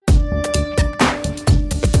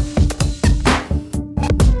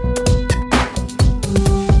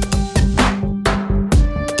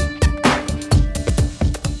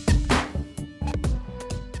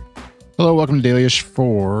welcome to Dailyish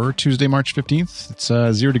for Tuesday, March 15th.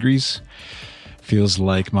 It's 0 degrees. Feels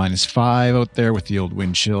like -5 out there with the old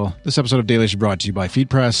wind chill. This episode of Dailyish is brought to you by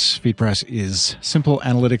FeedPress. FeedPress is simple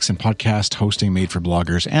analytics and podcast hosting made for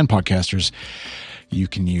bloggers and podcasters. You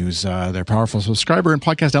can use their powerful subscriber and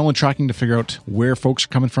podcast download tracking to figure out where folks are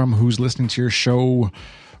coming from, who's listening to your show,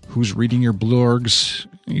 who's reading your blogs.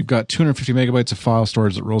 You've got 250 megabytes of file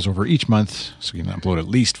storage that rolls over each month, so you can upload at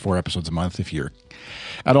least 4 episodes a month if you're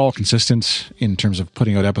at all consistent in terms of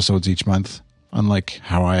putting out episodes each month, unlike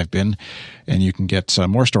how I have been. And you can get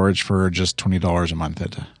more storage for just $20 a month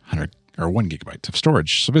at 100 or 1 gigabyte of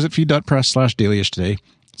storage. So visit feed.press/dailyish today.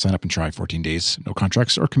 Sign up and try 14 days, no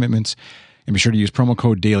contracts or commitments. And be sure to use promo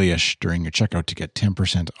code Dailyish during your checkout to get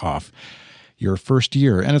 10% off your first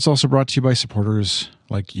year. And it's also brought to you by supporters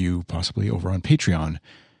like you, possibly over on Patreon.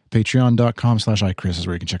 Patreon.com/iChris is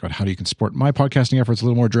where you can check out how you can support my podcasting efforts a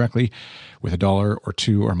little more directly with $1 or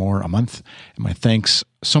 $2 or more a month. And my thanks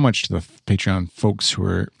so much to the Patreon folks who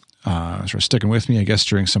are sort of sticking with me, I guess,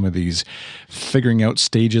 during some of these figuring out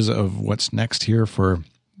stages of what's next here for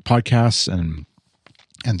podcasts and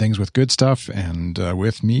things with good stuff and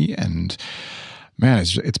with me. And man,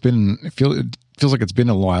 it feels like it's been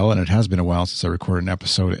a while, and it has been a while since I recorded an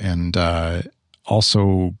episode. And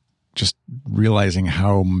also just realizing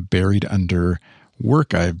how buried under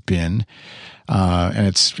work I've been. And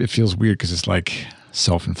it feels weird because it's like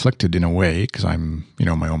self-inflicted in a way, because I'm,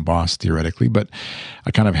 my own boss theoretically, but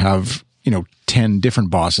I kind of have, 10 different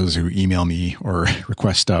bosses who email me or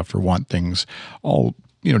request stuff or want things, all,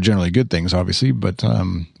 generally good things, obviously, but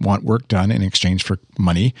want work done in exchange for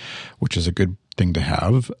money, which is a good thing to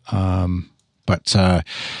have. But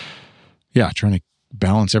trying to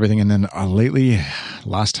balance everything. And then lately,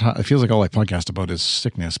 it feels like all I podcast about is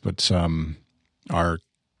sickness, but our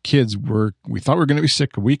kids we thought we were going to be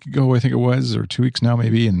sick a week ago, I think it was, or 2 weeks now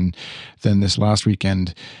maybe. And then this last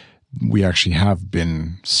weekend, we actually have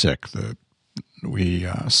been sick. We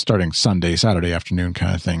starting Saturday afternoon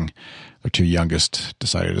kind of thing, our 2 youngest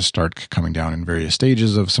decided to start coming down in various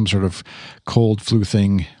stages of some sort of cold flu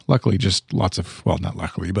thing. Luckily, just not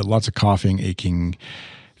luckily, but lots of coughing, aching,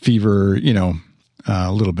 fever,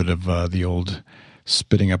 a little bit of the old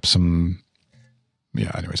spitting up some.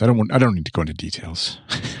 Yeah. Anyways, I don't need to go into details,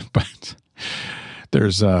 but there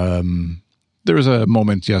was a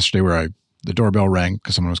moment yesterday where the doorbell rang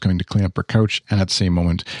because someone was coming to clean up her couch, and at the same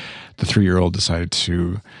moment, the 3-year-old decided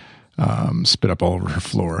to spit up all over her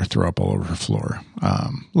floor, throw up all over her floor.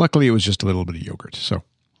 Luckily, it was just a little bit of yogurt, so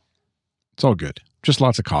it's all good. Just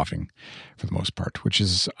lots of coughing for the most part, which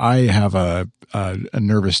is, I have a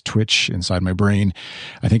nervous twitch inside my brain.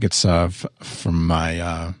 I think it's from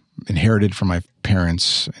my inherited from my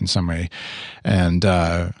parents in some way, and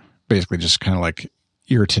basically just kind of like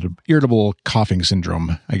irritable coughing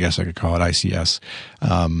syndrome, I guess I could call it, ICS,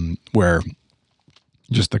 where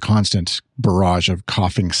just the constant barrage of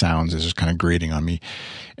coughing sounds is just kind of grating on me.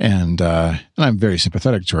 And I'm very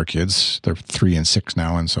sympathetic to our kids. They're 3 and 6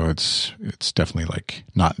 now. And so it's definitely like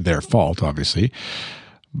not their fault, obviously.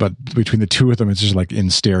 But between the two of them, it's just like in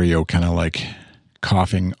stereo, kind of like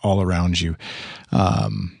coughing all around you.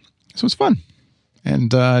 So it's fun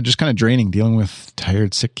and just kind of draining, dealing with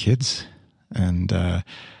tired, sick kids. And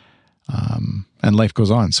life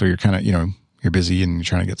goes on. So you're kind of, you're busy and you're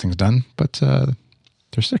trying to get things done, but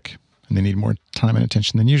they're sick and they need more time and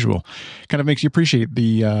attention than usual. Kind of makes you appreciate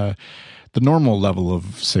the normal level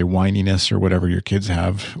of, say, whininess or whatever your kids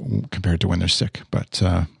have compared to when they're sick. But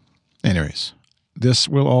anyways, this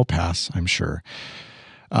will all pass, I'm sure.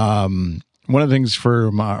 One of the things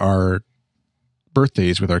for our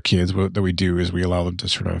birthdays with our kids that we do is we allow them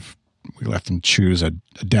to we let them choose a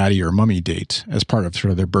daddy or mummy date as part of sort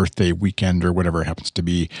of their birthday weekend or whatever it happens to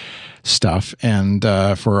be stuff. And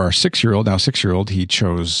for our 6-year-old, he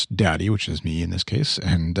chose daddy, which is me in this case.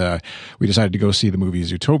 And we decided to go see the movie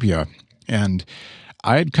Zootopia. And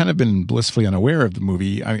I had kind of been blissfully unaware of the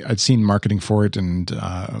movie. I'd seen marketing for it and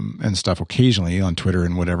stuff occasionally on Twitter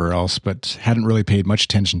and whatever else, but hadn't really paid much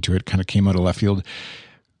attention to it. Kind of came out of left field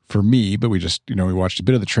for me, but we just, we watched a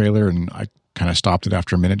bit of the trailer and I kind of stopped it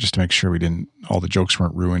after a minute just to make sure all the jokes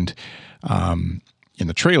weren't ruined in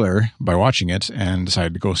the trailer by watching it, and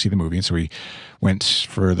decided to go see the movie. And so we went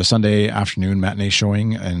for the Sunday afternoon matinee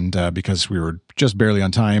showing. And because we were just barely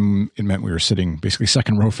on time, it meant we were sitting basically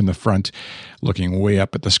second row from the front, looking way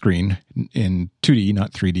up at the screen in 2D,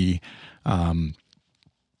 not 3D. But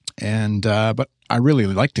I really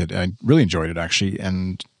liked it. I really enjoyed it, actually,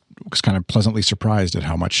 and was kind of pleasantly surprised at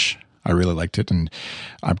how much I really liked it. And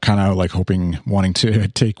I'm kind of like wanting to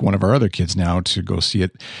take one of our other kids now to go see it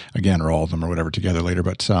again, or all of them or whatever together later.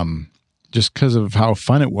 But just because of how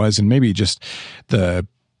fun it was, and maybe just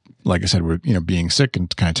like I said, we're being sick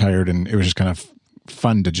and kind of tired, and it was just kind of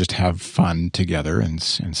fun to just have fun together and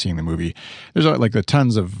seeing the movie. There's like the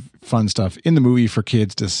tons of fun stuff in the movie for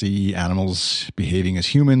kids to see animals behaving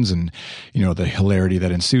as humans, and the hilarity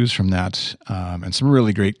that ensues from that, and some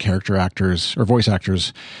really great character actors or voice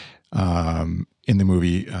actors in the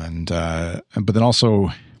movie, and but then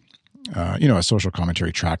also a social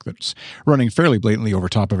commentary track that's running fairly blatantly over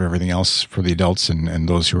top of everything else for the adults and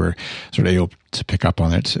those who are sort of able to pick up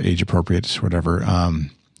on it, age appropriate, whatever.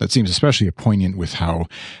 That seems especially poignant with how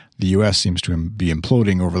the U.S. seems to be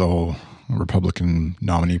imploding over the whole Republican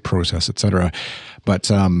nominee process, etc. But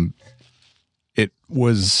it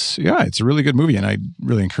was, it's a really good movie, and I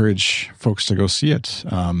really encourage folks to go see it.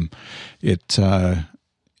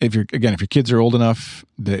 If your kids are old enough,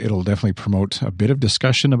 it'll definitely promote a bit of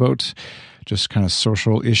discussion about just kind of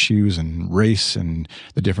social issues and race and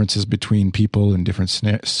the differences between people in different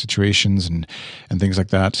situations and things like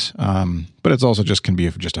that. But it's also can be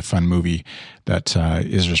just a fun movie that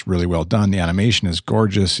is just really well done. The animation is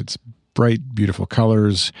gorgeous. It's bright, beautiful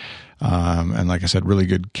colors. And like I said, really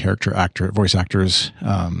good voice actors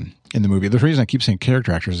in the movie. The reason I keep saying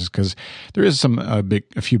character actors is because there is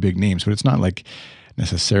a few big names, but it's not like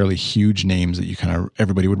necessarily huge names that you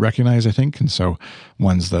everybody would recognize, I think. And so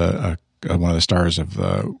one's one of the stars of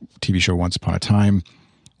the TV show Once Upon a Time,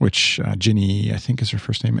 which Ginny, I think, is her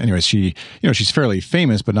first name. Anyways, she's fairly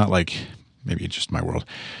famous, but not like maybe just my world,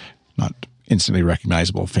 not instantly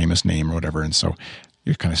recognizable famous name or whatever. And so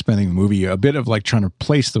you're kind of spending the movie a bit of like trying to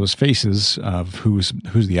place those faces of who's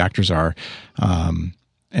the actors are.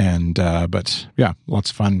 But yeah,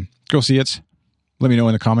 lots of fun. Go see it. Let me know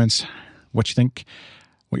in the comments what you think,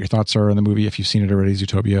 what your thoughts are on the movie, if you've seen it already,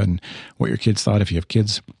 Zootopia, and what your kids thought, if you have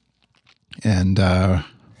kids. And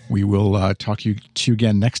we will talk to you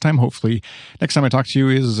again next time. Hopefully, next time I talk to you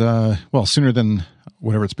is, sooner than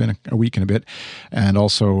whatever it's been, a week and a bit. And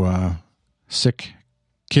also sick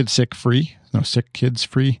kids free.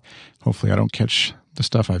 Hopefully I don't catch the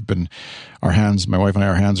stuff. my wife and I,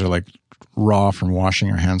 our hands are like raw from washing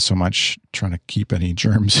our hands so much, trying to keep any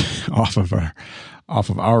germs off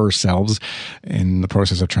of ourselves in the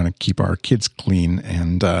process of trying to keep our kids clean,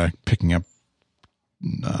 and picking up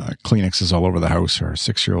Kleenexes all over the house. Our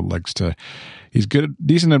 6-year-old he's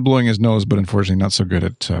decent at blowing his nose, but unfortunately not so good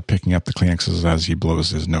at picking up the Kleenexes as he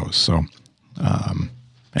blows his nose. So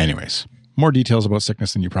anyways, more details about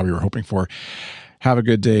sickness than you probably were hoping for. Have a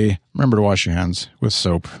good day. Remember to wash your hands with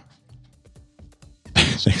soap.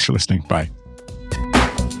 Thanks for listening. Bye.